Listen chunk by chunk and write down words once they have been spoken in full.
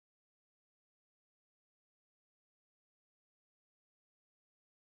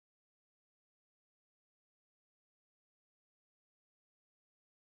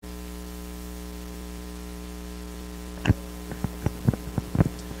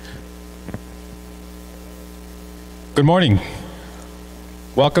Good morning.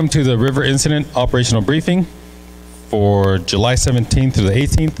 Welcome to the River Incident Operational Briefing for July 17th through the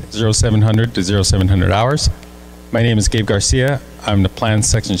 18th, 0700 to 0700 hours. My name is Gabe Garcia. I'm the Plan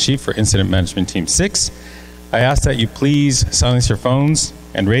Section Chief for Incident Management Team 6. I ask that you please silence your phones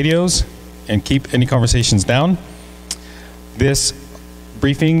and radios and keep any conversations down. This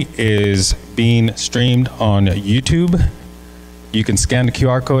briefing is being streamed on YouTube. You can scan the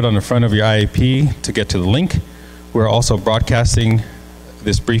QR code on the front of your IAP to get to the link. We're also broadcasting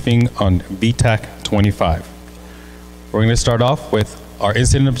this briefing on VTAC 25. We're going to start off with our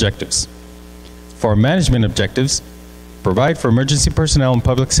incident objectives. For management objectives, provide for emergency personnel and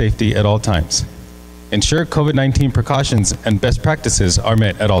public safety at all times. Ensure COVID-19 precautions and best practices are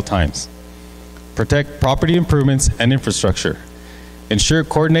met at all times. Protect property improvements and infrastructure. Ensure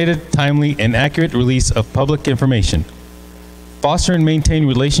coordinated, timely, and accurate release of public information. Foster and maintain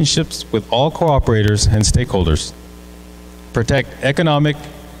relationships with all cooperators and stakeholders. Protect economic,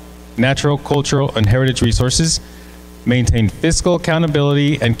 natural, cultural, and heritage resources. Maintain fiscal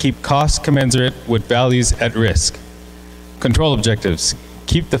accountability and keep costs commensurate with values at risk. Control objectives.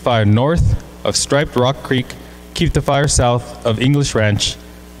 Keep the fire north of Striped Rock Creek. Keep the fire south of English Ranch.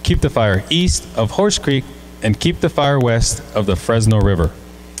 Keep the fire east of Horse Creek. And keep the fire west of the Fresno River.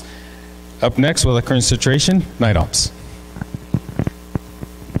 Up next with the current situation, night ops.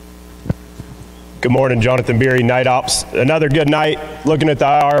 Good morning, Jonathan Beery, Night Ops. Another good night. Looking at the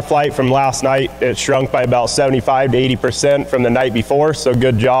IR flight from last night, it shrunk by about 75 to 80% from the night before, so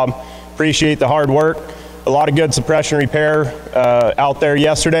good job. Appreciate the hard work. A lot of good suppression repair out there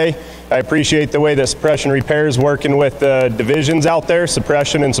yesterday. I appreciate the way that suppression repair is working with the divisions out there,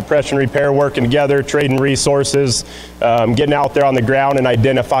 suppression and suppression repair working together, trading resources, getting out there on the ground and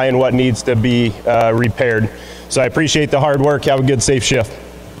identifying what needs to be repaired. So I appreciate the hard work. Have a good, safe shift.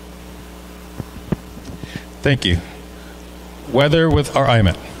 Thank you. Weather with our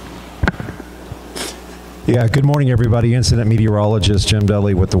IMET. Yeah, good morning, everybody. Incident meteorologist Jim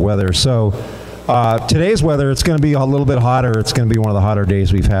Dudley with the weather. So today's weather, it's going to be a little bit hotter. It's going to be one of the hotter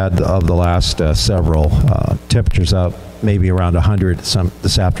days we've had of the last several. Temperatures up maybe around 100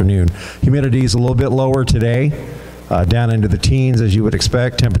 this afternoon. Humidity is a little bit lower today. Down into the teens, as you would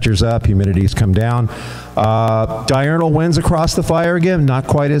expect. Temperatures up, humidity's come down. Diurnal winds across the fire again, not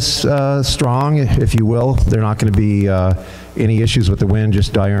quite as strong, if you will. They're not going to be any issues with the wind,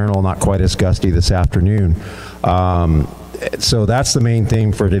 just diurnal, not quite as gusty this afternoon. So that's the main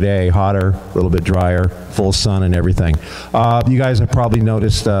thing for today, hotter, a little bit drier, full sun and everything. You guys have probably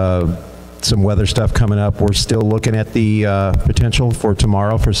noticed some weather stuff coming up. We're still looking at the potential for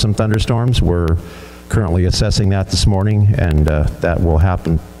tomorrow for some thunderstorms. We're currently assessing that this morning, and that will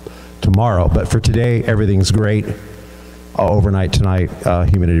happen tomorrow. But for today, everything's great. Overnight tonight,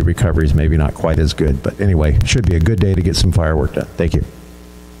 humidity recovery is maybe not quite as good. But anyway, it should be a good day to get some firework done. Thank you.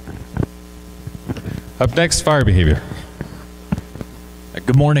 Up next, fire behavior.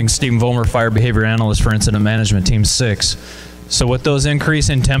 Good morning, Stephen Vollmer, Fire Behavior Analyst for Incident Management Team 6. So with those increase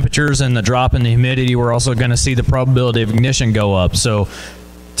in temperatures and the drop in the humidity, we're also going to see the probability of ignition go up. So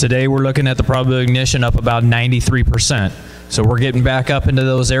today we're looking at the probability of ignition up about 93%. So we're getting back up into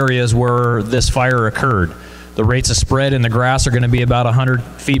those areas where this fire occurred. The rates of spread in the grass are going to be about 100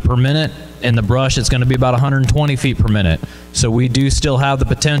 feet per minute. In the brush, it's going to be about 120 feet per minute. So we do still have the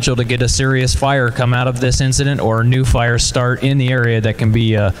potential to get a serious fire come out of this incident or a new fire start in the area that can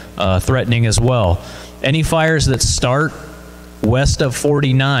be threatening as well. Any fires that start west of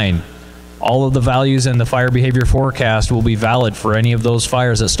 49, all of the values in the fire behavior forecast will be valid for any of those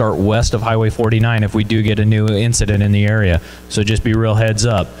fires that start west of Highway 49 if we do get a new incident in the area. So just be real heads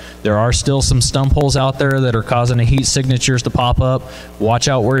up. There are still some stump holes out there that are causing the heat signatures to pop up. Watch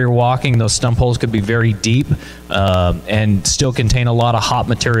out where you're walking. Those stump holes could be very deep and still contain a lot of hot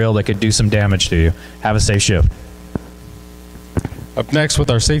material that could do some damage to you. Have a safe shift. Up next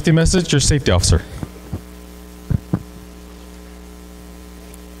with our safety message, your safety officer.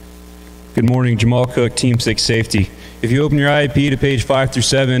 Good morning, Jamal Cook, Team 6 Safety. If you open your IAP to page 5 through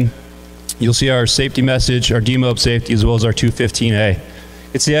 7, you'll see our safety message, our DMOB safety, as well as our 215A.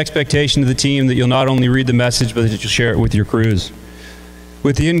 It's the expectation of the team that you'll not only read the message, but that you'll share it with your crews.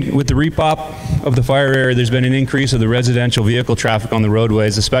 With the repop of the fire area, there's been an increase of the residential vehicle traffic on the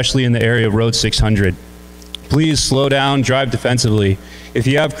roadways, especially in the area of Road 600. Please slow down, drive defensively. If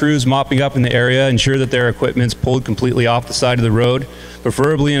you have crews mopping up in the area, ensure that their equipment's pulled completely off the side of the road,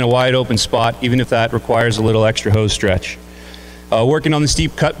 preferably in a wide open spot, even if that requires a little extra hose stretch. Working on the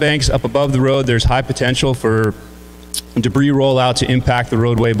steep cut banks up above the road, there's high potential for debris rollout to impact the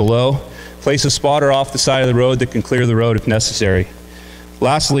roadway below. Place a spotter off the side of the road that can clear the road if necessary.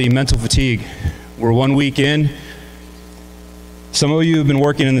 Lastly, mental fatigue. We're 1 week in. Some of you have been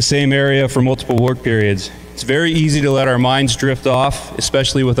working in the same area for multiple work periods. It's very easy to let our minds drift off,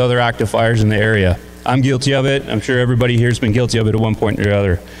 especially with other active fires in the area. I'm guilty of it. I'm sure everybody here has been guilty of it at one point or the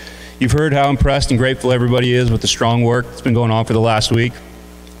other. You've heard how impressed and grateful everybody is with the strong work that's been going on for the last week.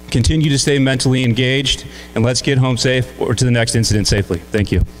 Continue to stay mentally engaged, and let's get home safe or to the next incident safely.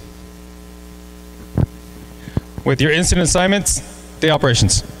 Thank you. With your incident assignments, day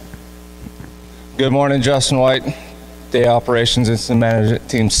operations. Good morning, Justin White, Day Operations Incident Management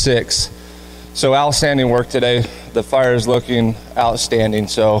Team 6. So outstanding work today. The fire is looking outstanding.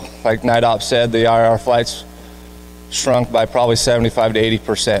 So like Night Ops said, the IR flights shrunk by probably 75 to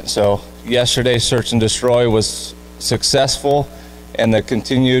 80%. So yesterday's search and destroy was successful, and the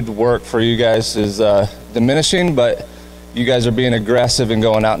continued work for you guys is diminishing, but you guys are being aggressive and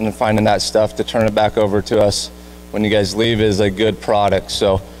going out and finding that stuff to turn it back over to us when you guys leave is a good product.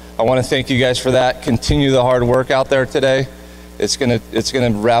 So I want to thank you guys for that. Continue the hard work out there today. It's gonna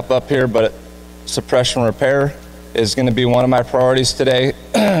wrap up here, but suppression repair is going to be one of my priorities today.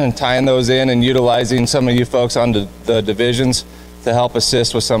 Tying those in and utilizing some of you folks on the divisions to help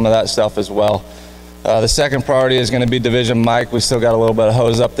assist with some of that stuff as well. The second priority is going to be Division Mike. We still got a little bit of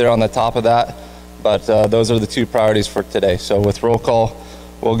hose up there on the top of that, but those are the two priorities for today. So with roll call,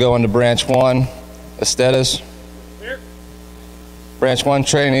 we'll go into Branch 1, Estetes. Here. Branch 1,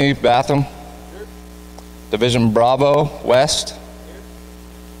 Trainee, Batham. Here. Division Bravo, West. Here.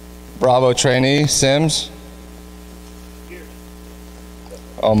 Bravo Trainee, Sims. Here.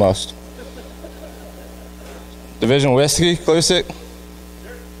 Almost. Division Whiskey, Klusick.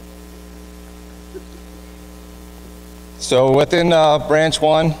 So within Branch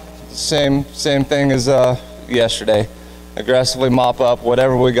 1, same thing as yesterday. Aggressively mop up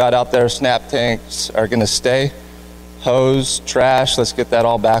whatever we got out there. Snap tanks are going to stay. Hose, trash, let's get that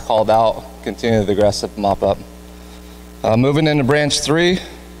all back hauled out. Continue the aggressive mop up. Moving into Branch 3,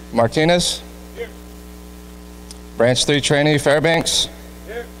 Martinez. Here. Branch 3 Trainee, Fairbanks.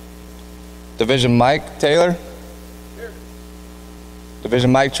 Here. Division Mike, Taylor. Here.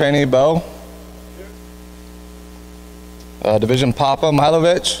 Division Mike Trainee, Bo. Division Papa,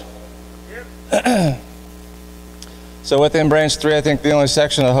 Milovich. So within Branch 3, I think the only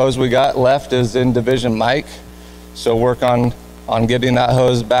section of hose we got left is in Division Mike. So work on getting that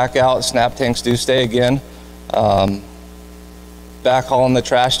hose back out. Snap tanks do stay again. Back hauling the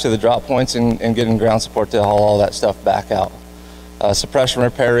trash to the drop points and getting ground support to haul all that stuff back out. Suppression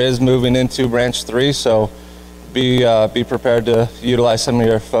repair is moving into Branch 3, so be prepared to utilize some of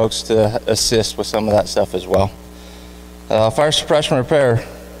your folks to assist with some of that stuff as well. Fire suppression repair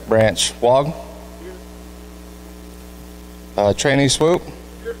branch, WOG. Trainee swoop.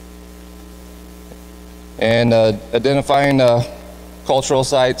 And identifying cultural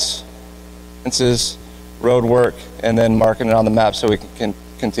sites, fences, road work, and then marking it on the map so we can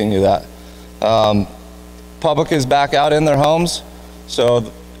continue that. Public is back out in their homes,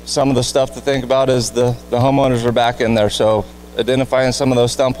 so some of the stuff to think about is the homeowners are back in there, so identifying some of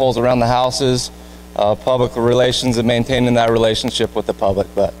those stump holes around the houses, public relations and maintaining that relationship with the public.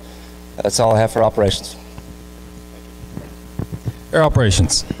 But that's all I have for operations. Air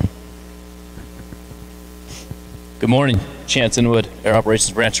operations. Good morning, Chance Inwood, Air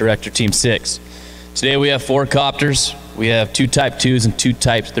Operations Branch Director, Team 6. Today we have 4 copters. We have 2 Type 2s and 2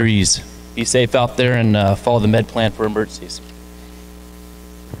 Type 3s. Be safe out there and follow the med plan for emergencies.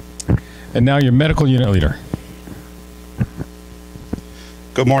 And now your medical unit leader.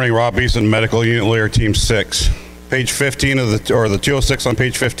 Good morning, Rob Beeson, Medical Unit Leader, Team 6. Page 15 of the 206 on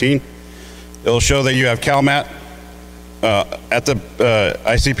page 15. It'll show that you have CalMat at the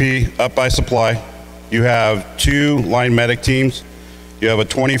ICP up by supply. You have 2 line medic teams. You have a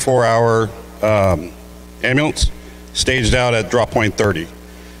 24-hour ambulance staged out at drop point 30.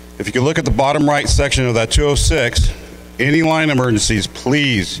 If you can look at the bottom right section of that 206, any line emergencies,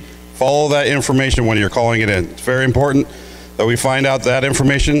 please follow that information when you're calling it in. It's very important that we find out that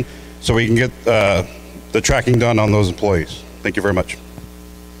information so we can get the tracking done on those employees. Thank you very much.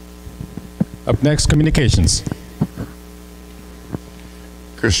 Up next, communications.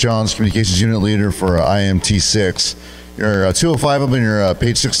 Chris Johns, Communications Unit Leader for IMT6. Your 205 up in your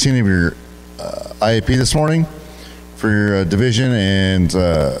page 16 of your IAP this morning for your division and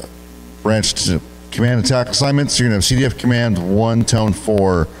branch command attack assignments. You're going to have CDF Command 1, Tone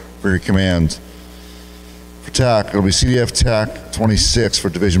 4 for your command. For TAC, it'll be CDF TAC 26 for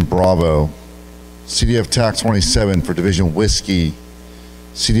Division Bravo, CDF TAC 27 for Division Whiskey,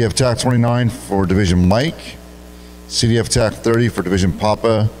 CDF TAC 29 for Division Mike, CDF TAC 30 for Division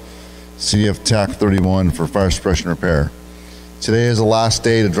Papa, CDF TAC 31 for fire suppression repair. Today is the last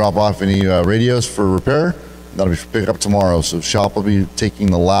day to drop off any radios for repair. That'll be picked up tomorrow. So shop will be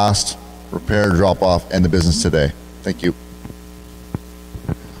taking the last repair, drop off, and the business today. Thank you.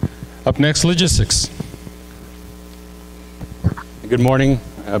 Up next, logistics. Good morning,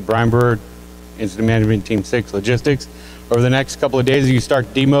 Brian Brewer, Incident Management Team 6 Logistics. Over the next couple of days, you start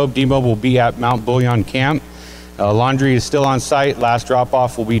demob. Demob will be at Mount Bullion Camp. Laundry is still on site. Last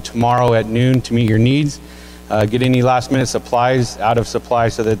drop-off will be tomorrow at noon to meet your needs. Get any last-minute supplies out of supply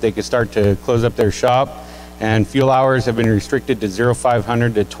so that they can start to close up their shop. And fuel hours have been restricted to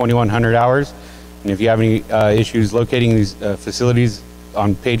 0500 to 2100 hours. And if you have any issues locating these facilities,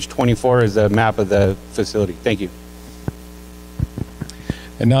 on page 24 is a map of the facility. Thank you.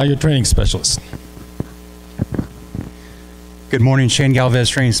 And now your training specialist. Good morning, Shane Galvez,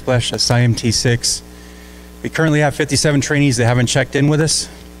 training specialist, IMT6. We currently have 57 trainees that haven't checked in with us.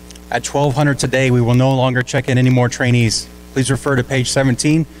 At 1200 today, we will no longer check in any more trainees. Please refer to page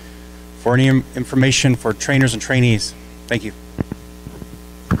 17 for any information for trainers and trainees. Thank you.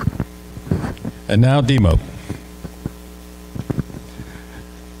 And now DMO.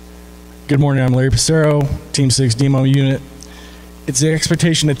 Good morning, I'm Larry Pissarro, Team 6 DMO unit. It's the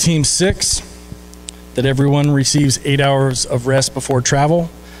expectation of Team 6 that everyone receives 8 hours of rest before travel.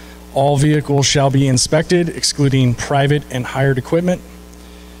 All vehicles shall be inspected, excluding private and hired equipment.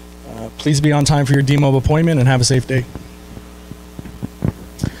 Please be on time for your DMO appointment and have a safe day.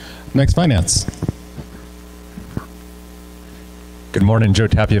 Next, finance. Good morning, Joe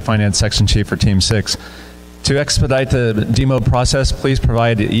Tapia, Finance Section Chief for Team 6. To expedite the DMO process, please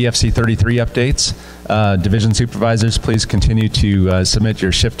provide EFC 33 updates. Division supervisors, please continue to submit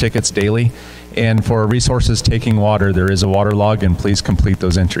your shift tickets daily. And for resources taking water, there is a water log, and please complete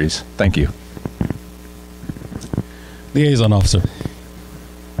those entries. Thank you. Liaison Officer.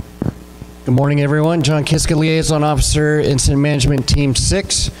 Good morning, everyone. John Kiska, Liaison Officer, Incident Management Team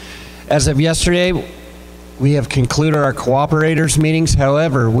 6. As of yesterday, we have concluded our cooperators meetings.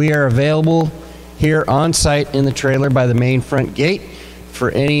 However, we are available here on site in the trailer by the main front gate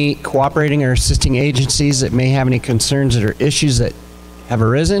for any cooperating or assisting agencies that may have any concerns or issues that have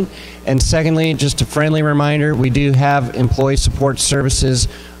arisen. And secondly, just a friendly reminder, we do have employee support services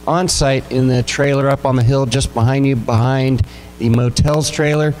on site in the trailer up on the hill just behind you, behind the motel's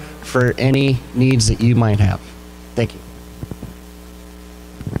trailer, for any needs that you might have. Thank you.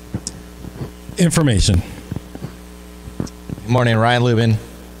 Information. Good morning, Ryan Lubin,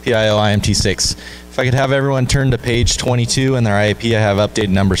 PIO IMT6. If I could have everyone turn to page 22 in their IAP, I have updated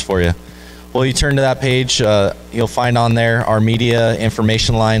numbers for you. Well, you turn to that page, you'll find on there our media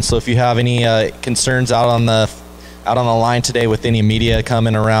information line. So if you have any concerns out on the line today with any media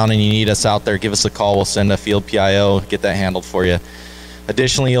coming around and you need us out there, give us a call. We'll send a field PIO, get that handled for you.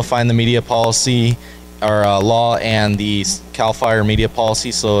 Additionally, you'll find the media policy, our law, and the CAL FIRE media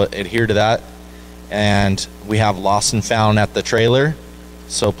policy, so adhere to that. And we have lost and found at the trailer,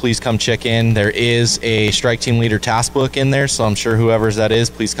 so please come check in. There is a strike team leader task book in there, so I'm sure whoever's that is,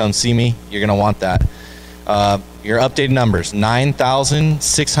 please come see me. You're going to want that. Your updated numbers,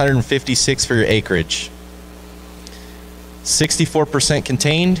 9,656 for your acreage, 64%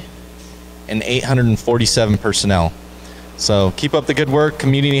 contained, and 847 personnel. So keep up the good work.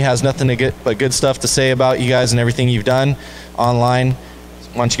 Community has nothing but good stuff to say about you guys and everything you've done online.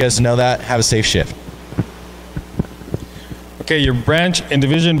 I want you guys to know that. Have a safe shift. Okay, your branch and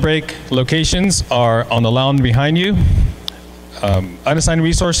division break locations are on the lawn behind you. Unassigned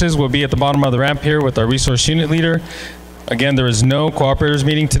resources will be at the bottom of the ramp here with our resource unit leader. Again, there is no cooperators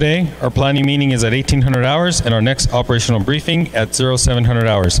meeting today. Our planning meeting is at 1800 hours and our next operational briefing at 0700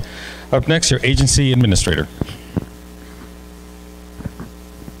 hours. Up next, your agency administrator.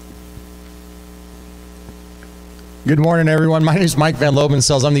 Good morning, everyone. My name is Mike Van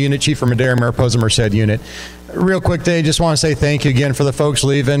Lobensells. I'm the unit chief for Madera, Mariposa, Merced unit. Real quick day, just want to say thank you again for the folks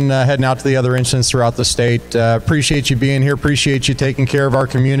leaving, heading out to the other incidents throughout the state. Appreciate you being here. Appreciate you taking care of our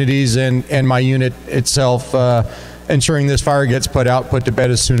communities and my unit itself, ensuring this fire gets put to bed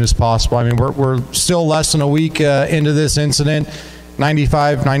as soon as possible. I mean, we're still less than a week into this incident.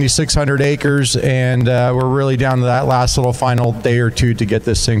 9,600 acres, and we're really down to that last little final day or two to get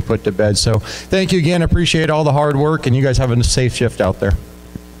this thing put to bed. So thank you again. Appreciate all the hard work, and you guys have a safe shift out there.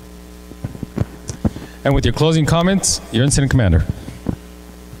 And with your closing comments, your incident commander.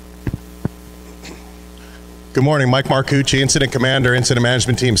 Good morning, Mike Marcucci, Incident Commander, Incident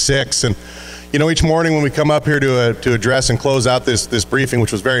Management Team 6. And you know, each morning when we come up here to address and close out this briefing,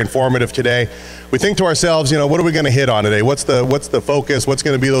 which was very informative today, we think to ourselves, you know, what are we going to hit on today? What's the focus? What's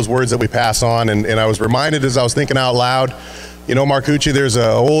going to be those words that we pass on? And I was reminded as I was thinking out loud, you know, Marcucci, there's an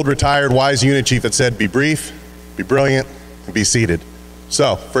old retired wise unit chief that said, be brief, be brilliant, and be seated.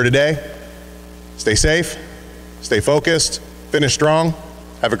 So for today, stay safe, Stay focused, finish strong,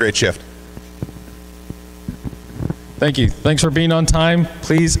 have a great shift. Thank you. Thanks for being on time.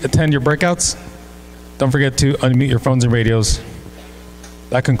 Please attend your breakouts. Don't forget to unmute your phones and radios.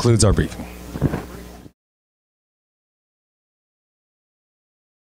 That concludes our briefing.